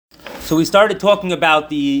So we started talking about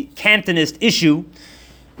the Cantonist issue.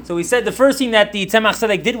 So we said the first thing that the Tzemach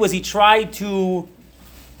Tzedek did was he tried to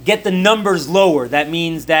get the numbers lower. That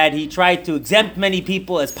means that he tried to exempt many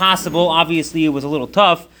people as possible. Obviously, it was a little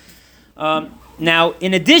tough. Now,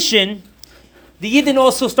 in addition, the Yidden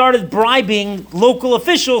also started bribing local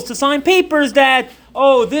officials to sign papers that,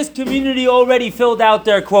 oh, this community already filled out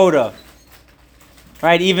their quota.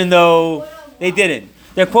 Right? Even though they didn't.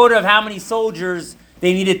 Their quota of how many soldiers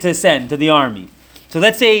they needed to send to the army. So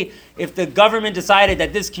let's say if the government decided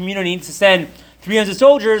that this community needs to send 300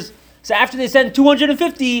 soldiers, so after they send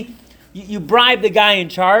 250, you bribe the guy in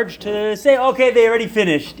charge to say, okay, they already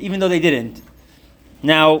finished, even though they didn't.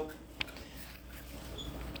 Now,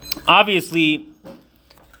 obviously,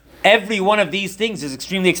 every one of these things is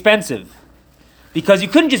extremely expensive because you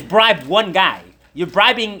couldn't just bribe one guy. You're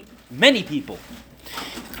bribing many people.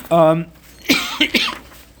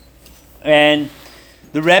 And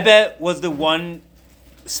the Rebbe was the one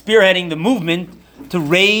spearheading the movement to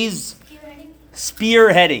raise...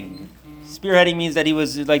 Spearheading. Spearheading means that he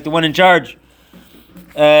was like the one in charge.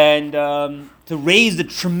 And to raise the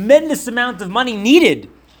tremendous amount of money needed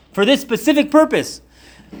for this specific purpose.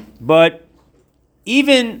 But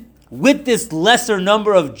even with this lesser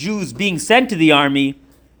number of Jews being sent to the army,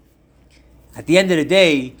 at the end of the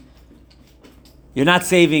day, you're not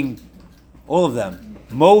saving all of them.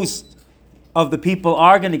 Most of the people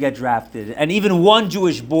are going to get drafted. And even one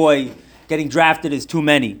Jewish boy getting drafted is too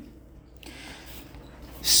many.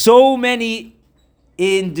 So many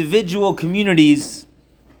individual communities,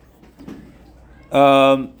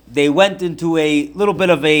 they went into a little bit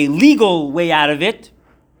of a legal way out of it,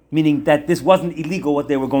 meaning that this wasn't illegal what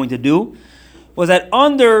they were going to do, was that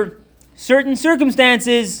under certain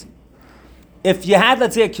circumstances, if you had,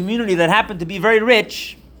 let's say, a community that happened to be very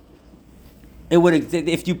rich, it would,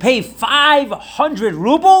 if you pay 500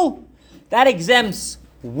 ruble, that exempts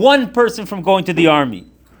one person from going to the army.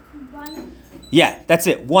 Yeah, that's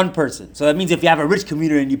it, one person. So that means if you have a rich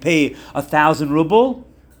community and you pay 1,000 ruble,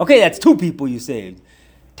 okay, that's 2 people you saved.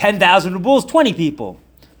 10,000 rubles, 20 people.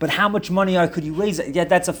 But how much money could you raise? Yeah,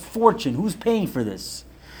 that's a fortune. Who's paying for this?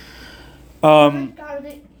 At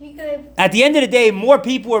the end of the day, more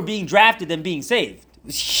people are being drafted than being saved. It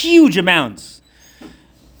was huge amounts.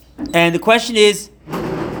 And the question is,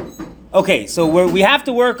 okay, so we have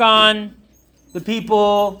to work on the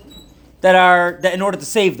people that in order to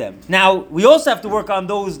save them. Now, we also have to work on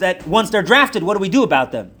those that once they're drafted, what do we do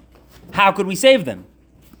about them? How could we save them?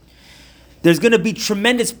 There's going to be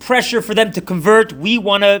tremendous pressure for them to convert. We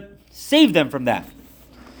want to save them from that.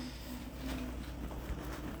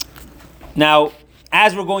 Now,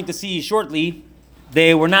 as we're going to see shortly,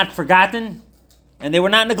 they were not forgotten and they were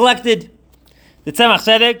not neglected. The Tzemach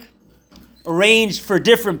Tzedek arranged for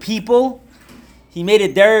different people. He made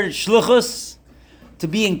it their shluchus to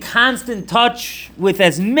be in constant touch with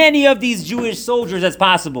as many of these Jewish soldiers as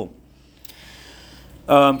possible.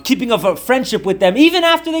 Keeping up a friendship with them even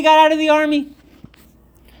after they got out of the army.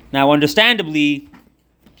 Now, understandably,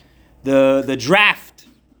 the draft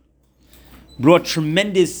brought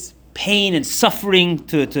tremendous pain and suffering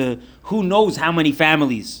to who knows how many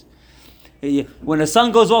families. When a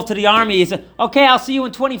son goes off to the army, he says, okay, I'll see you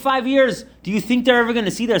in 25 years. Do you think they're ever going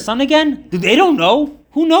to see their son again? They don't know.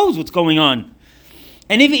 Who knows what's going on?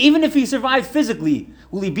 And even if he survives physically,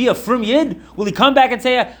 will he be a frum yid? Will he come back and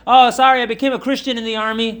say, oh, sorry, I became a Christian in the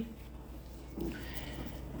army?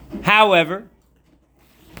 However,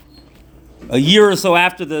 a year or so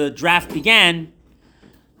after the draft began,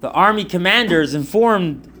 the army commanders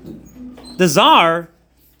informed the Tsar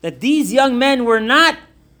that these young men were not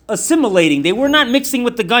assimilating. They were not mixing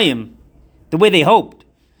with the Goyim the way they hoped.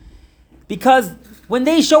 Because when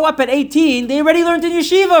they show up at 18, they already learned in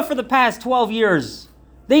yeshiva for the past 12 years.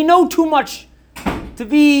 They know too much to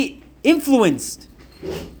be influenced.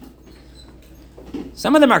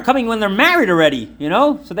 Some of them are coming when they're married already,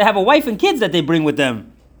 so they have a wife and kids that they bring with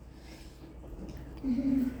them.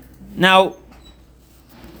 Now,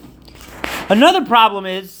 another problem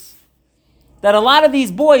is that a lot of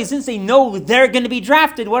these boys, since they know they're going to be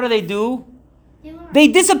drafted, what do? They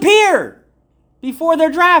disappear before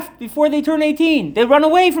their draft, before they turn 18. They run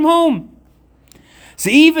away from home. So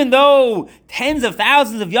even though tens of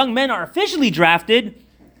thousands of young men are officially drafted,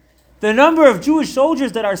 the number of Jewish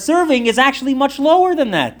soldiers that are serving is actually much lower than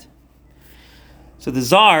that. So the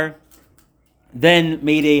Tsar then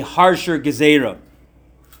made a harsher gezerah.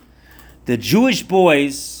 The Jewish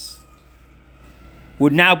boys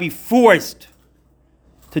would now be forced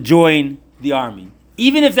to join the army,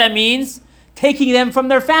 even if that means taking them from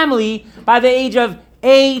their family by the age of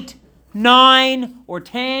 8, 9, or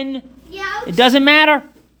 10. It doesn't matter.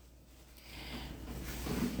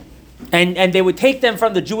 And they would take them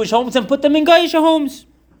from the Jewish homes and put them in Goyish homes.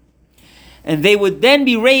 And they would then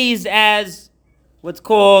be raised as what's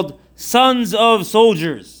called sons of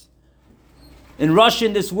soldiers. In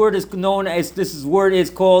Russian, this word is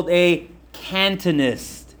called a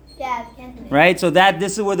cantonist. Yeah, cantonist. Right? So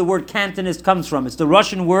this is where the word cantonist comes from. It's the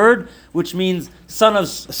Russian word which means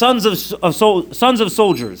sons of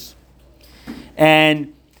soldiers.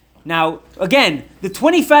 And now, again, the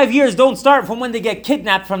 25 years don't start from when they get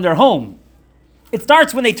kidnapped from their home. It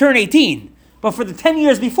starts when they turn 18. But for the 10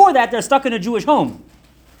 years before that, they're stuck in a Jewish home.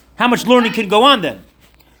 How much learning can go on then?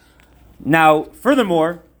 Now,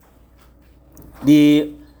 furthermore,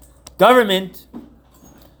 the government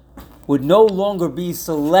would no longer be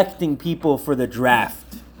selecting people for the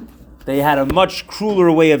draft. They had a much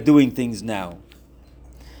crueler way of doing things now.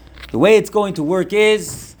 The way it's going to work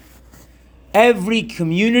is every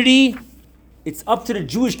community, it's up to the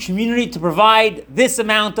Jewish community to provide this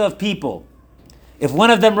amount of people. If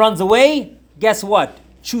one of them runs away, guess what?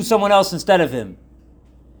 Choose someone else instead of him.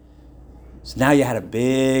 So now you had a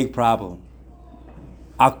big problem.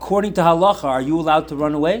 According to halacha, are you allowed to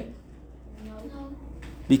run away? No.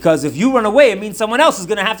 Because if you run away, it means someone else is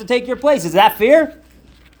going to have to take your place. Is that fair?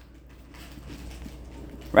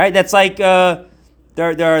 Right? That's like, there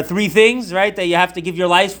are three things, right, that you have to give your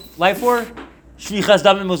life for. Shvichas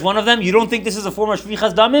damim was one of them. You don't think this is a form of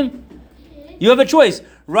shvichas damim? You have a choice.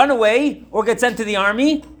 Run away or get sent to the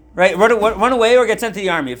army. Right? Run away or get sent to the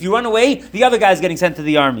army. If you run away, the other guy's getting sent to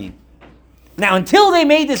the army. Now, until they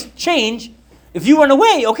made this change, if you run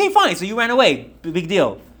away, okay, fine. So you ran away. Big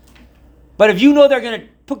deal. But if you know they're going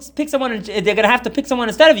to pick someone, they're going to have to pick someone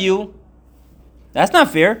instead of you, that's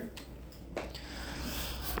not fair.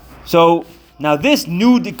 So, now this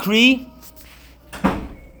new decree,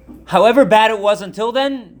 however bad it was until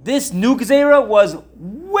then, this new Gezerah was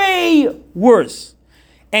way worse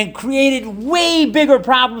and created way bigger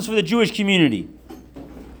problems for the Jewish community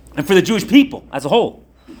and for the Jewish people as a whole.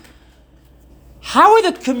 How are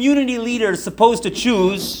the community leaders supposed to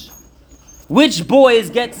choose which boys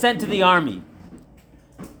get sent to the army?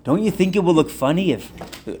 Don't you think it will look funny if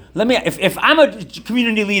I'm a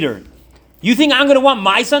community leader, you think I'm going to want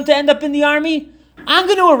my son to end up in the army? I'm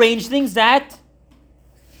going to arrange things that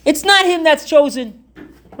it's not him that's chosen,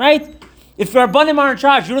 right? If the Rabbanim are in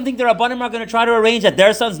charge, you don't think the Rabbanim are going to try to arrange that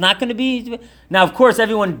their son's not going to be? Now, of course,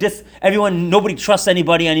 nobody trusts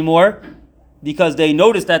anybody anymore because they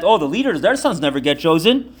notice that, the leaders, their sons never get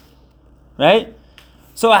chosen, right?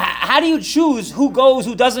 So how do you choose who goes,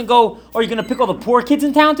 who doesn't go? Or are you going to pick all the poor kids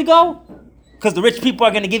in town to go? Because the rich people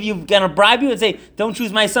are going to bribe you and say, don't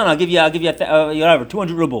choose my son, I'll give you 200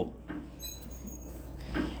 ruble.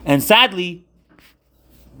 And sadly,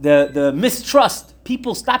 the mistrust,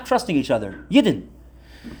 people stopped trusting each other. Yidden.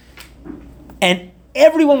 And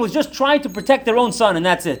everyone was just trying to protect their own son, and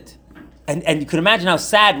that's it. And you could imagine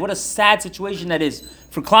what a sad situation that is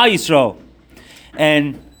for Klal Yisrael.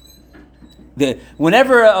 And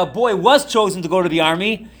whenever a boy was chosen to go to the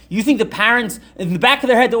army, you think the parents, in the back of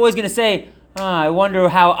their head, they're always going to say, I wonder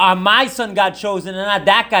how my son got chosen and not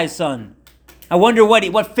that guy's son. I wonder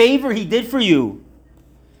what favor he did for you.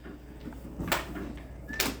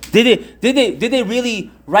 Did they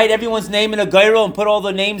really write everyone's name in a gyro and put all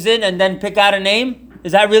the names in and then pick out a name?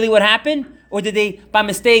 Is that really what happened? Or did they, by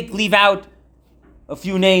mistake, leave out a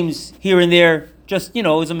few names here and there? Just, it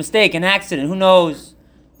was a mistake, an accident. Who knows?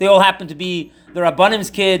 They all happen to be the Rabbanim's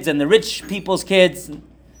kids and the rich people's kids.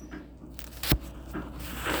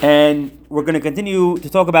 And we're going to continue to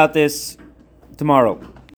talk about this tomorrow.